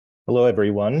Hello,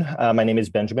 everyone. My name is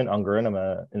Benjamin Ungar, and I'm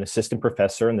an assistant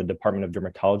professor in the Department of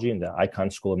Dermatology in the Icahn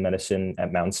School of Medicine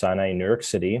at Mount Sinai in New York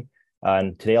City.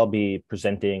 And today I'll be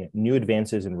presenting new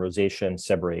advances in rosacea and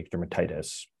seborrheic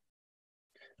dermatitis.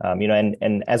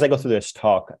 And as I go through this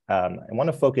talk, I want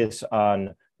to focus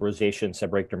on rosacea and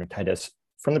seborrheic dermatitis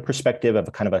from the perspective of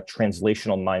a kind of a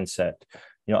translational mindset,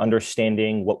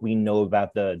 understanding what we know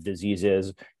about the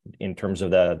diseases in terms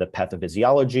of the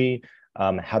pathophysiology,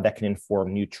 how that can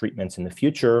inform new treatments in the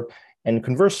future, and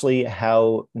conversely,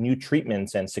 how new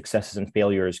treatments and successes and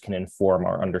failures can inform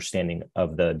our understanding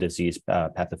of the disease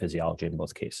pathophysiology in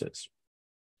both cases.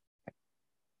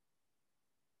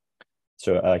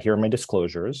 So here are my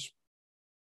disclosures.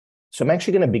 So I'm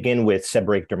actually going to begin with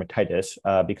seborrheic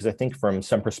dermatitis because I think from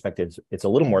some perspectives, it's a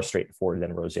little more straightforward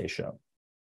than rosacea.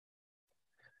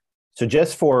 So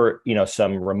just for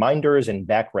some reminders and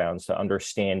backgrounds to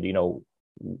understand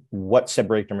what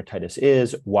seborrheic dermatitis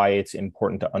is, why it's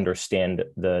important to understand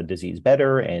the disease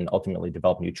better and ultimately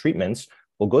develop new treatments,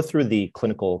 we'll go through the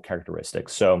clinical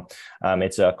characteristics. So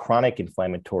it's a chronic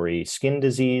inflammatory skin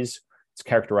disease. It's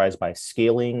characterized by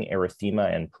scaling,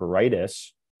 erythema, and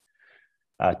pruritus.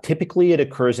 Typically, it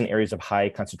occurs in areas of high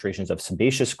concentrations of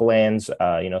sebaceous glands,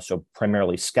 so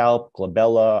primarily scalp,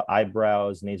 glabella,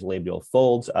 eyebrows, nasolabial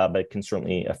folds, but it can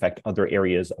certainly affect other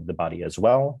areas of the body as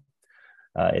well.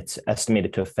 It's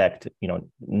estimated to affect,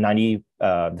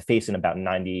 the face in about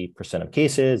 90% of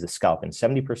cases, the scalp in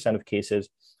 70% of cases.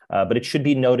 But it should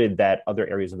be noted that other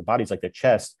areas of the bodies, like the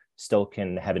chest, still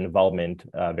can have involvement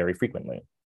very frequently.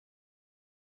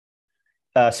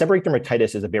 Seborrheic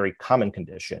dermatitis is a very common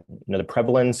condition. The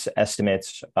prevalence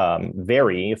estimates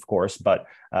vary, of course, but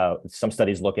some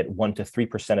studies look at 1 to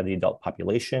 3% of the adult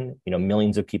population,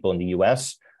 millions of people in the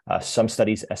US. Some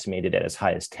studies estimated at as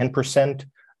high as 10%.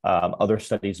 Other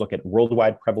studies look at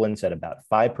worldwide prevalence at about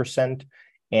 5%.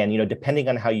 And, depending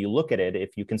on how you look at it,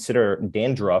 if you consider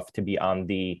dandruff to be on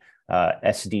the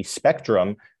SD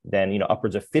spectrum, then,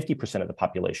 upwards of 50% of the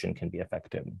population can be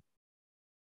affected.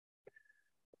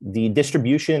 The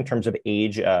distribution in terms of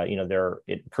age,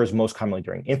 it occurs most commonly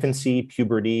during infancy,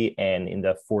 puberty, and in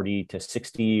the 40 to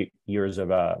 60 years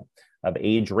of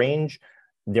age range.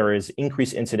 There is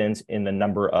increased incidence in the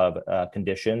number of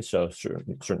conditions, so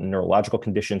certain neurological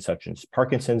conditions such as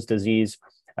Parkinson's disease,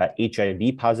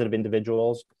 HIV positive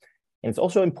individuals. And it's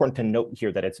also important to note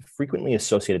here that it's frequently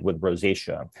associated with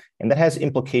rosacea. And that has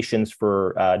implications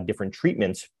for different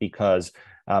treatments because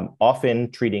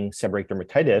often treating seborrheic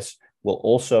dermatitis will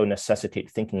also necessitate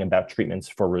thinking about treatments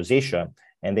for rosacea,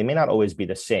 and they may not always be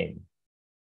the same.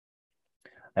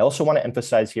 I also want to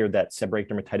emphasize here that seborrheic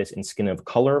dermatitis in skin of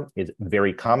color is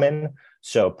very common.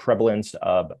 So prevalence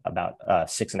of about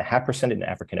 6.5% in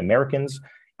African Americans.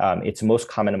 It's most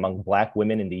common among Black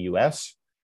women in the US.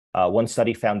 One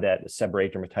study found that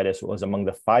seborrheic dermatitis was among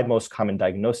the 5 most common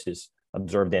diagnoses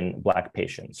observed in Black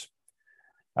patients.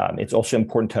 It's also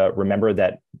important to remember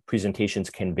that presentations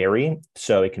can vary.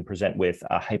 So it can present with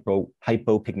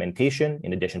hypopigmentation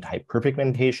in addition to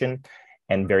hyperpigmentation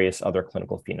and various other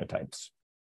clinical phenotypes.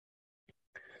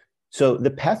 So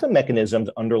the pathomechanisms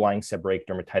underlying seborrheic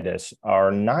dermatitis are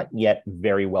not yet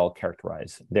very well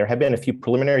characterized. There have been a few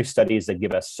preliminary studies that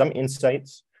give us some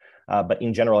insights, but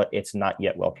in general, it's not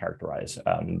yet well characterized.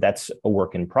 That's a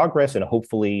work in progress, and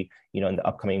hopefully, in the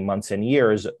upcoming months and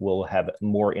years, we'll have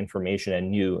more information and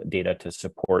new data to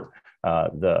support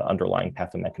the underlying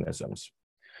pathomechanisms.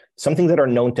 Some things that are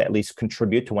known to at least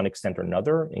contribute to one extent or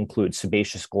another include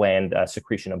sebaceous gland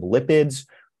secretion of lipids,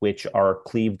 which are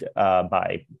cleaved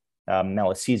by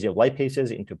malassezia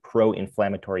lipases into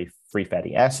pro-inflammatory free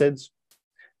fatty acids.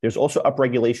 There's also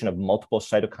upregulation of multiple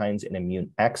cytokines and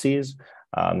immune axes.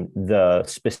 The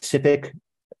specific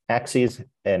axes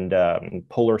and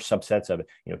polar subsets of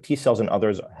T cells and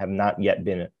others have not yet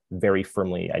been very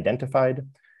firmly identified.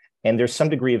 And there's some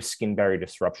degree of skin barrier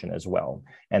disruption as well.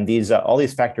 And all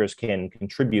these factors can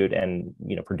contribute and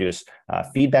produce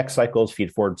feedback cycles,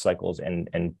 feed-forward cycles, and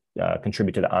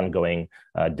contribute to the ongoing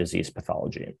disease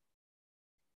pathology.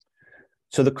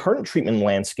 So the current treatment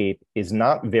landscape is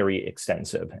not very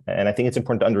extensive. And I think it's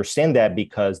important to understand that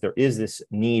because there is this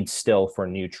need still for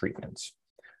new treatments.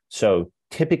 So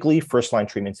typically, first-line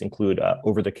treatments include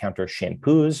over-the-counter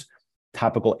shampoos,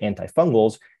 topical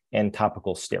antifungals, and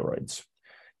topical steroids.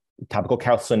 Topical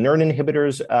calcineurin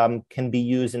inhibitors can be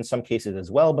used in some cases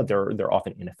as well, but they're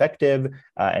often ineffective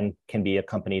and can be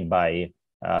accompanied by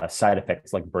side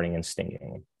effects like burning and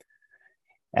stinging.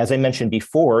 As I mentioned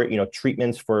before,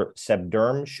 treatments for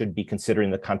sebderm should be considered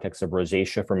in the context of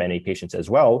rosacea for many patients as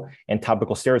well, and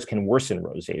topical steroids can worsen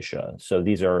rosacea. So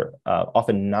these are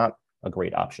often not a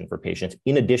great option for patients,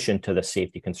 in addition to the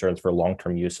safety concerns for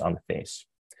long-term use on the face.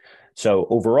 So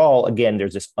overall, again,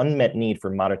 there's this unmet need for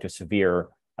moderate to severe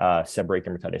seborrheic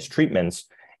dermatitis treatments.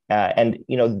 And,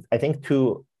 I think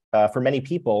for many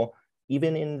people,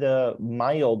 even in the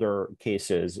milder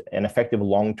cases, an effective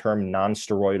long-term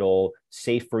non-steroidal,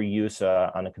 safe for use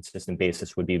on a consistent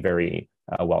basis would be very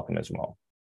welcome as well.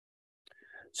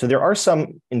 So there are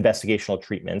some investigational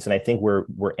treatments, and I think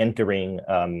we're entering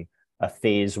a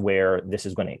phase where this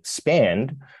is going to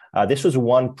expand. This was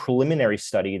one preliminary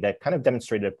study that kind of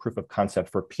demonstrated a proof of concept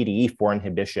for PDE4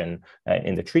 inhibition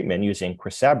in the treatment using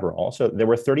crisaborole. So there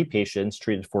were 30 patients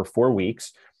treated for 4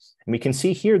 weeks. And we can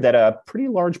see here that a pretty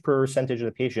large percentage of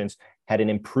the patients had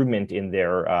an improvement in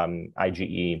their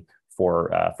IgE for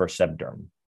sebderm.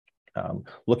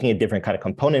 Looking at different kind of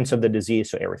components of the disease,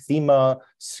 so erythema,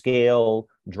 scale,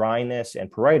 dryness,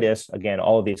 and pruritus, again,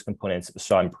 all of these components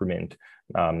saw improvement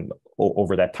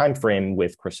over that time frame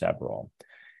with crisaborole.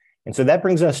 And so that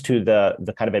brings us to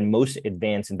the kind of a most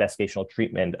advanced investigational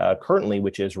treatment currently,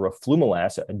 which is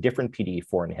roflumilast, a different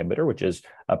PDE4 inhibitor, which is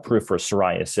approved for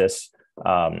psoriasis.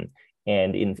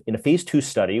 And in a phase 2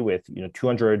 study with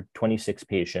 226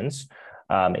 patients,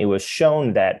 it was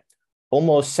shown that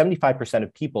almost 75%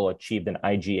 of people achieved an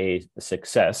IgA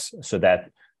success. So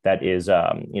that is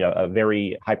a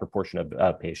very high proportion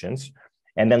of patients.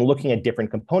 And then looking at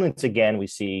different components again, we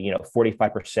see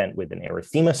 45% with an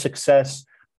erythema success,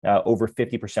 over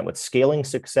 50% with scaling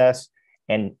success,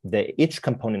 and the itch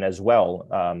component as well.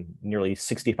 Nearly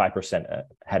 65%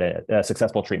 had a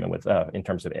successful treatment with in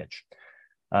terms of itch.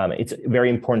 It's very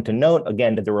important to note,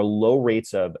 again, that there were low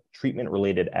rates of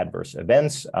treatment-related adverse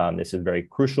events. This is very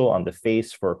crucial on the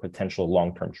face for potential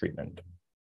long-term treatment.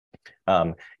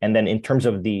 And then in terms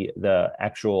of the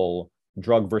actual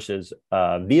drug versus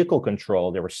vehicle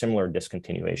control, there were similar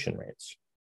discontinuation rates.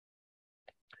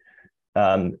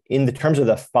 In the terms of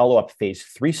the follow-up phase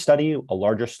 3 study, a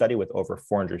larger study with over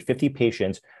 450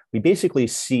 patients, we basically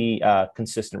see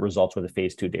consistent results with the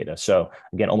phase 2 data. So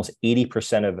again, almost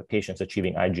 80% of patients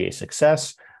achieving IgA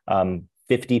success,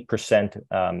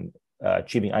 50%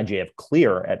 achieving IgA of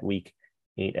clear at week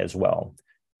 8 as well.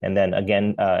 And then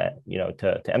again,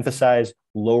 to emphasize,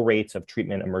 low rates of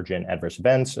treatment emergent adverse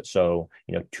events. So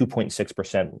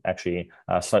 2.6%, actually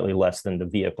slightly less than the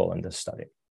vehicle in this study.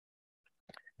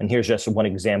 And here's just one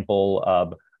example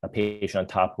of a patient on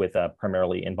top with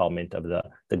primarily involvement of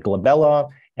the glabella,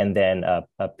 and then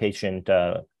a patient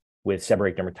with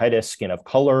seborrheic dermatitis, skin of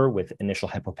color with initial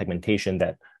hypopigmentation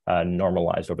that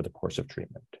normalized over the course of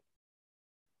treatment.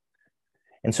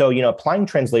 And so, applying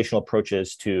translational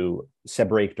approaches to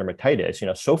seborrheic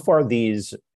dermatitis, so far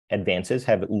these advances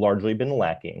have largely been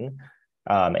lacking.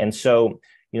 And so,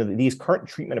 these current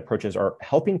treatment approaches are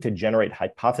helping to generate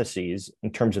hypotheses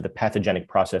in terms of the pathogenic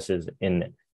processes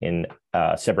in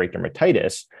seborrheic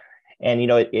dermatitis. And,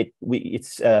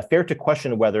 it's fair to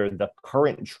question whether the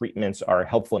current treatments are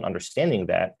helpful in understanding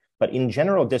that. But in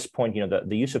general, at this point,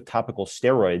 the use of topical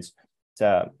steroids,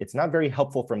 it's not very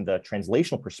helpful from the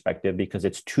translational perspective because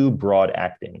it's too broad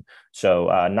acting. So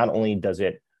not only does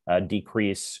it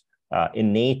decrease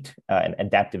innate and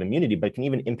adaptive immunity, but it can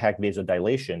even impact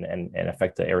vasodilation and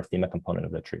affect the erythema component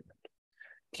of the treatment.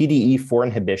 PDE4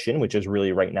 inhibition, which is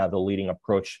really right now the leading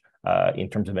approach in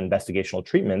terms of investigational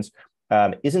treatments,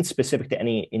 isn't specific to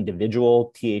any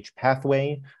individual TH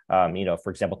pathway. For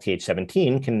example,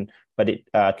 TH17 but it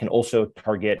can also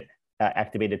target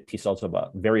activated T cells of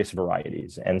various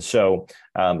varieties. And so,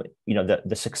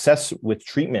 the success with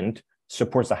treatment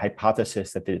supports the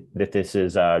hypothesis that this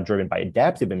is driven by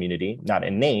adaptive immunity, not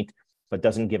innate, but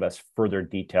doesn't give us further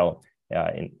detail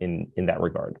in that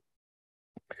regard.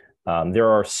 There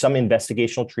are some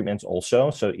investigational treatments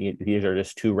also. So these are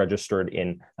just 2 registered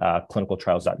in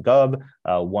clinicaltrials.gov,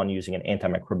 one using an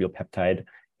antimicrobial peptide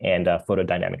and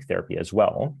photodynamic therapy as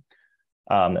well.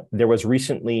 There was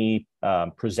recently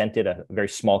presented a very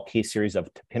small case series of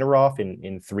tapinarof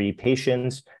in 3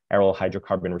 patients, aryl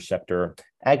hydrocarbon receptor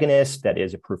agonist that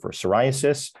is approved for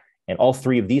psoriasis. And all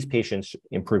 3 of these patients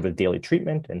improved with daily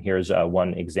treatment. And here's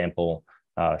one example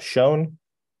shown.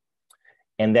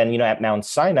 And then, at Mount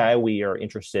Sinai, we are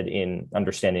interested in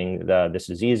understanding this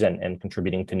disease and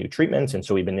contributing to new treatments. And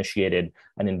so we've initiated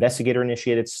an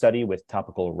investigator-initiated study with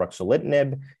topical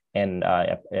ruxolitinib and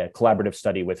a collaborative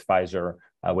study with Pfizer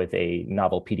with a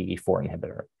novel PDE4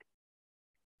 inhibitor.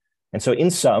 And so in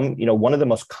sum, one of the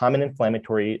most common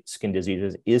inflammatory skin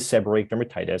diseases is seborrheic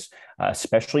dermatitis,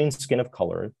 especially in skin of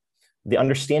color. The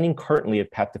understanding currently of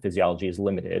pathophysiology is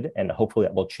limited, and hopefully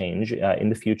that will change in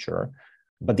the future.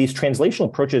 But these translational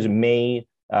approaches may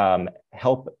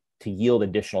help to yield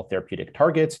additional therapeutic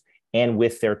targets and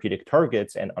with therapeutic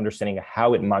targets and understanding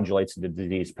how it modulates the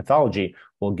disease pathology,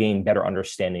 we'll gain better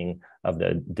understanding of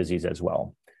the disease as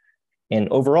well. And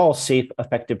overall, safe,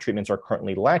 effective treatments are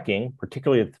currently lacking,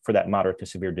 particularly for that moderate to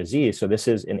severe disease. So this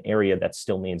is an area that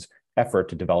still needs effort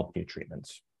to develop new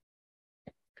treatments.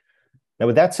 Now,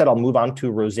 with that said, I'll move on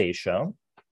to rosacea.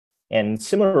 And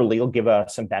similarly, I'll give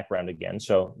some background again.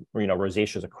 So,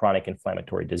 rosacea is a chronic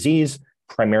inflammatory disease,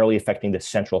 primarily affecting the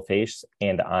central face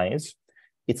and eyes.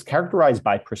 It's characterized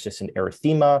by persistent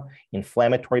erythema,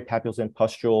 inflammatory papules and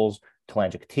pustules,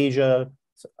 telangiectasia,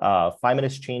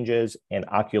 phymatous changes, and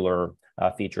ocular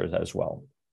features as well.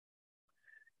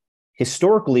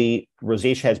 Historically,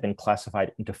 rosacea has been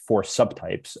classified into 4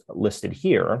 subtypes listed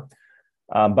here.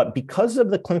 But because of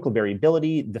the clinical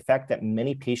variability, the fact that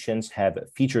many patients have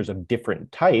features of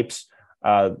different types,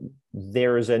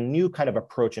 there is a new kind of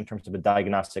approach in terms of a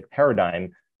diagnostic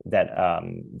paradigm that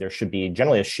there should be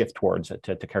generally a shift towards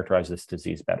to characterize this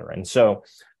disease better. And so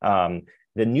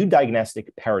the new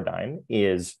diagnostic paradigm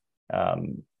is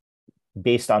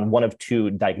based on one of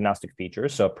 2 diagnostic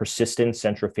features. So persistent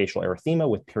centrofacial erythema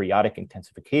with periodic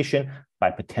intensification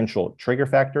by potential trigger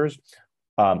factors,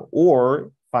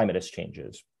 or phymatous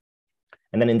changes.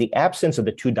 And then in the absence of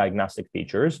the 2 diagnostic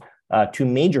features, 2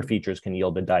 major features can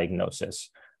yield a diagnosis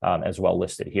as well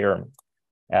listed here.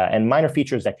 And minor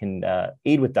features that can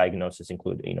aid with diagnosis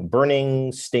include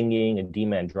burning, stinging,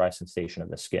 edema, and dry sensation of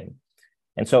the skin.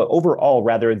 And so overall,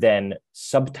 rather than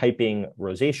subtyping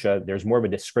rosacea, there's more of a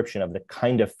description of the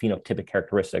kind of phenotypic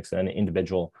characteristics that an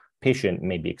individual patient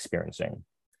may be experiencing.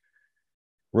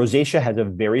 Rosacea has a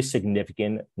very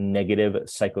significant negative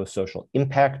psychosocial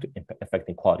impact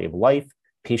affecting quality of life.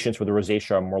 Patients with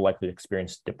rosacea are more likely to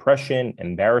experience depression,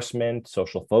 embarrassment,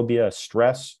 social phobia,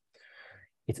 stress.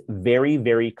 It's very,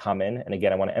 very common. And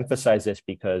again, I want to emphasize this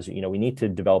because we need to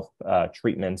develop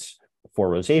treatments for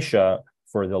rosacea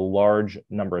for the large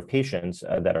number of patients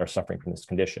that are suffering from this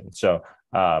condition. So,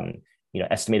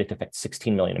 estimated to affect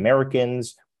 16 million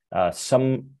Americans.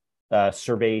 Some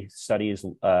survey studies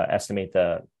estimate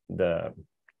the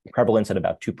prevalence at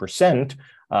about 2%,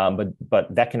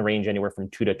 but that can range anywhere from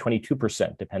 2 to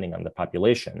 22%, depending on the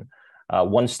population.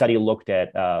 One study looked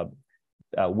at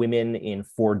women in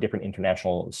 4 different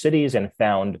international cities and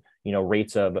found,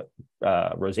 rates of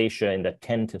rosacea in the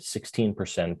 10 to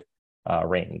 16%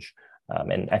 range.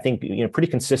 And I think, pretty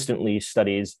consistently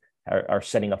studies are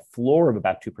setting a floor of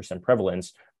about 2%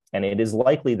 prevalence. And it is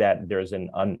likely that there's an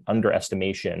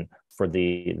underestimation for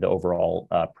the overall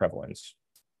prevalence.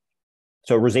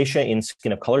 So rosacea in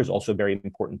skin of color is also very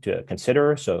important to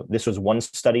consider. So this was one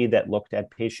study that looked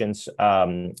at patients,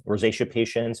 rosacea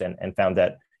patients, and found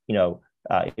that,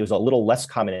 it was a little less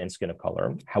common in skin of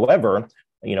color. However,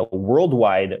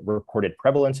 worldwide reported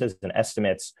prevalences and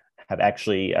estimates have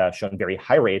actually shown very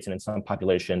high rates, and in some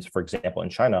populations, for example, in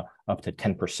China, up to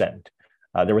 10%.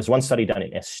 There was one study done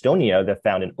in Estonia that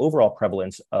found an overall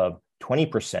prevalence of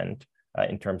 20%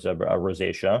 in terms of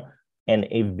rosacea, and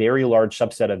a very large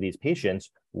subset of these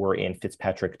patients were in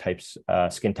Fitzpatrick types,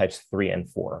 skin types 3 and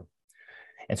 4.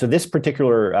 And so this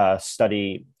particular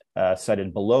study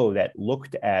cited below that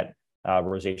looked at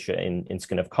rosacea in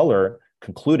skin of color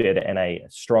concluded, and I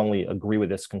strongly agree with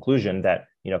this conclusion, that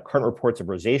current reports of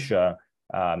rosacea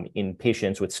in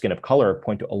patients with skin of color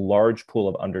point to a large pool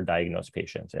of underdiagnosed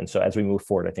patients. And so as we move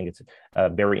forward, I think it's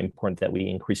very important that we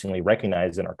increasingly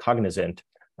recognize and are cognizant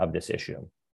of this issue.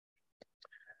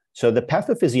 So the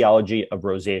pathophysiology of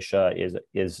rosacea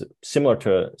is similar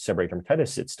to seborrheic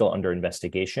dermatitis. It's still under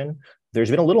investigation. There's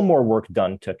been a little more work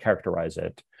done to characterize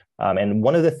it. And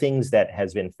one of the things that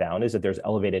has been found is that there's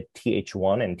elevated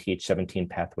Th1 and Th17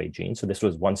 pathway genes. So this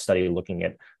was one study looking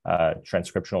at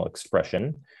transcriptional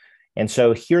expression. And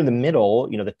so here in the middle,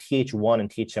 the Th1 and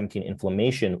Th17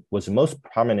 inflammation was most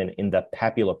prominent in the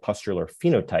papulopustular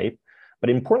phenotype, but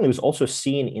importantly, was also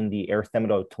seen in the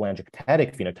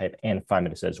erythematotelangiectatic phenotype and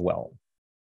phymatous as well.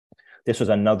 This was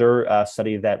another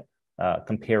study that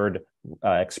compared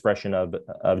expression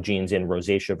of genes in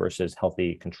rosacea versus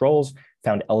healthy controls,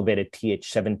 found elevated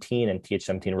Th17 and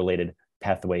Th17 related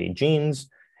pathway genes,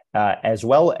 as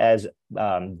well as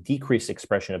decreased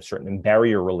expression of certain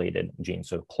barrier-related genes,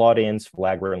 so claudins,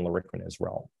 filaggrin, and loricrin as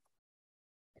well.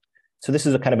 So this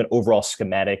is a kind of an overall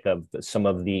schematic of some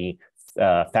of the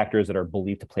factors that are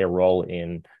believed to play a role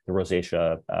in the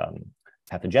rosacea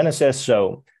pathogenesis.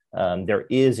 So there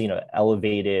is,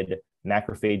 elevated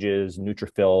macrophages,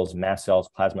 neutrophils, mast cells,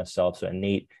 plasma cells, so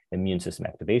innate immune system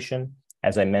activation.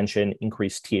 As I mentioned,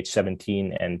 increased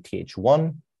Th17 and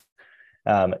Th1.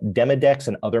 Demodex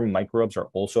and other microbes are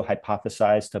also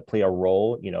hypothesized to play a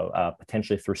role,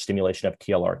 potentially through stimulation of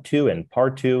TLR2 and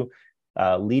PAR2,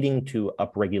 leading to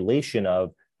upregulation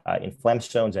of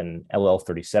inflammasomes and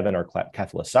LL37 or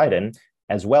cathelicidin,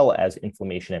 as well as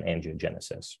inflammation and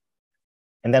angiogenesis.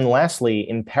 And then lastly,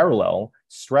 in parallel,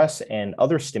 stress and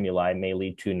other stimuli may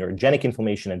lead to neurogenic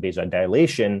inflammation and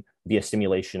vasodilation via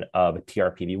stimulation of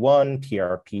TRPV1,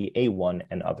 TRPA1,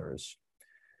 and others.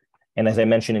 And as I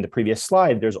mentioned in the previous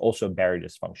slide, there's also barrier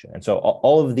dysfunction. And so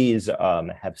all of these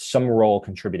have some role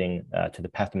contributing to the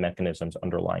pathomechanisms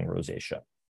underlying rosacea.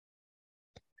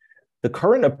 The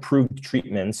current approved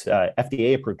treatments,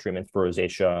 FDA-approved treatments for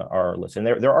rosacea are listed.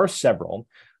 And there are several.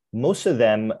 Most of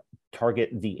them target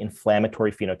the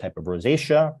inflammatory phenotype of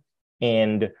rosacea.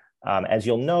 And as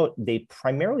you'll note, they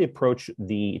primarily approach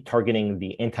targeting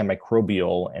the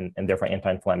antimicrobial and therefore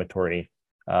anti-inflammatory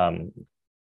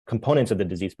components of the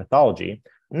disease pathology.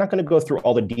 I'm not going to go through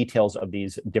all the details of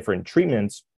these different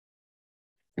treatments,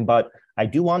 but I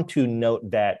do want to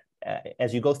note that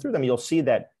as you go through them, you'll see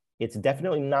that it's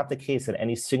definitely not the case that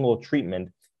any single treatment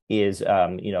is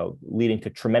leading to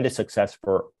tremendous success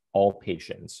for all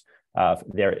patients.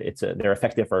 They're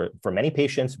effective for many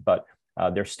patients, but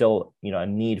there's still a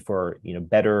need for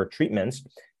better treatments,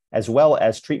 as well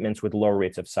as treatments with lower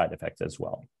rates of side effects as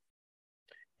well.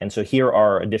 And so here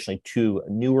are additionally two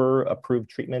newer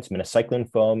approved treatments,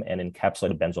 minocycline foam and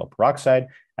encapsulated benzoyl peroxide,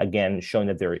 again showing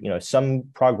that there some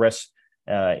progress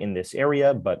in this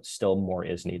area, but still more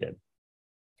is needed.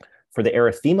 For the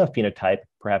erythema phenotype,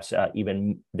 perhaps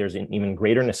there's an even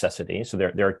greater necessity. So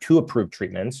there are two approved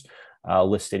treatments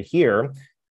listed here.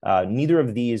 Neither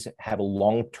of these have a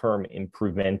long-term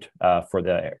improvement for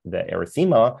the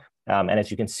erythema. And as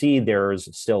you can see,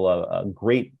 there's still a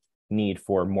great need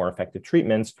for more effective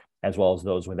treatments, as well as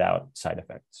those without side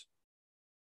effects.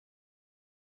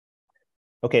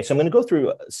 Okay, so I'm going to go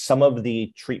through some of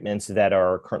the treatments that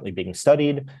are currently being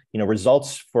studied.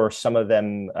 Results for some of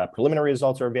them, preliminary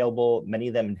results are available. Many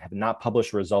of them have not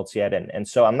published results yet. And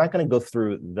so I'm not going to go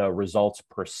through the results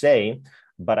per se,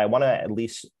 but I want to at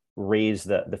least raise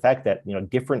the fact that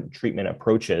different treatment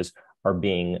approaches are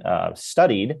being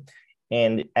studied.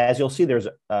 And as you'll see, there's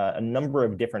a number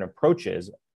of different approaches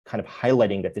kind of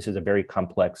highlighting that this is a very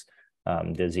complex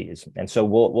disease. And so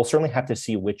we'll certainly have to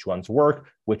see which ones work,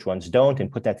 which ones don't,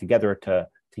 and put that together to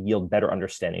yield better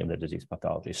understanding of the disease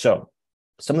pathology. So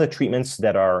some of the treatments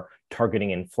that are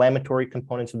targeting inflammatory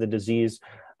components of the disease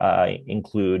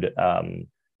include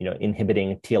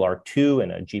inhibiting TLR2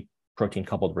 and a G protein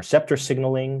coupled receptor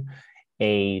signaling,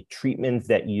 a treatment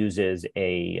that uses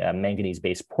a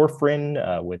manganese-based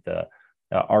porphyrin with a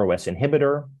ROS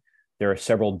inhibitor. There are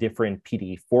several different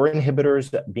PDE4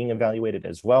 inhibitors being evaluated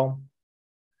as well.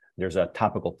 There's a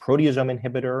topical proteasome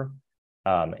inhibitor,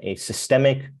 a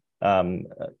systemic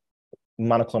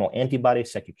monoclonal antibody,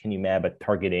 secukinumab,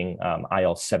 targeting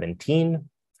IL-17.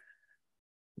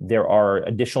 There are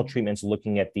additional treatments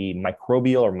looking at the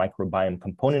microbial or microbiome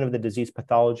component of the disease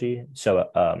pathology. So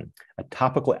a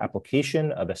topical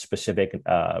application of a specific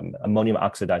ammonium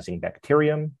oxidizing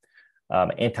bacterium,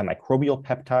 antimicrobial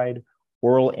peptide,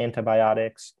 oral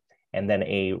antibiotics, and then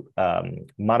a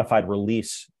modified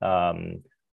release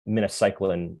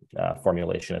minocycline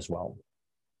formulation as well.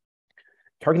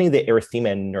 Targeting the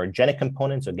erythema and neurogenic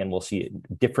components, again, we'll see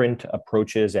different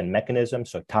approaches and mechanisms.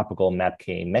 So topical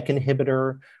MAPK-MEK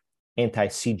inhibitor,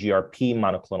 anti-CGRP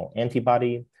monoclonal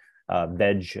antibody,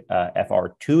 VEGFR2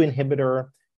 inhibitor,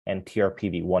 and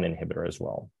TRPV1 inhibitor as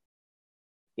well.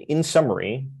 In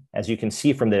summary, as you can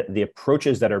see from the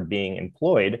approaches that are being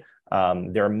employed,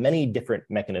 there are many different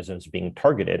mechanisms being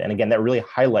targeted. And again, that really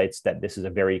highlights that this is a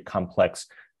very complex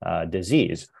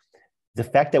disease. The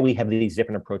fact that we have these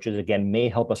different approaches, again, may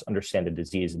help us understand the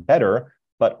disease better,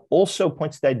 but also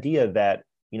points to the idea that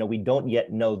we don't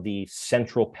yet know the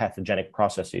central pathogenic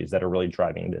processes that are really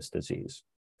driving this disease.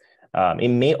 It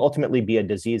may ultimately be a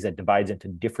disease that divides into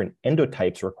different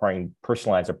endotypes requiring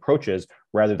personalized approaches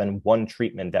rather than one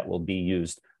treatment that will be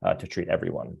used to treat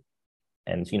everyone.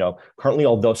 And currently,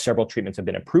 although several treatments have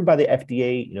been approved by the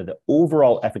FDA, the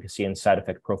overall efficacy and side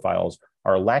effect profiles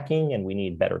are lacking, and we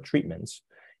need better treatments.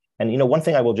 And one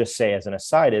thing I will just say as an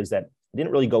aside is that I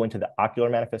didn't really go into the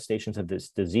ocular manifestations of this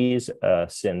disease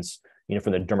since,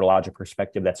 from the dermatologic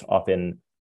perspective, that's often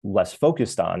less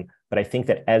focused on. But I think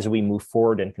that as we move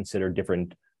forward and consider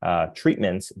different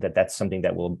treatments, that's something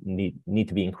that will need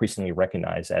to be increasingly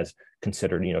recognized as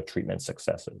considered, treatment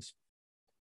successes.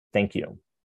 Thank you.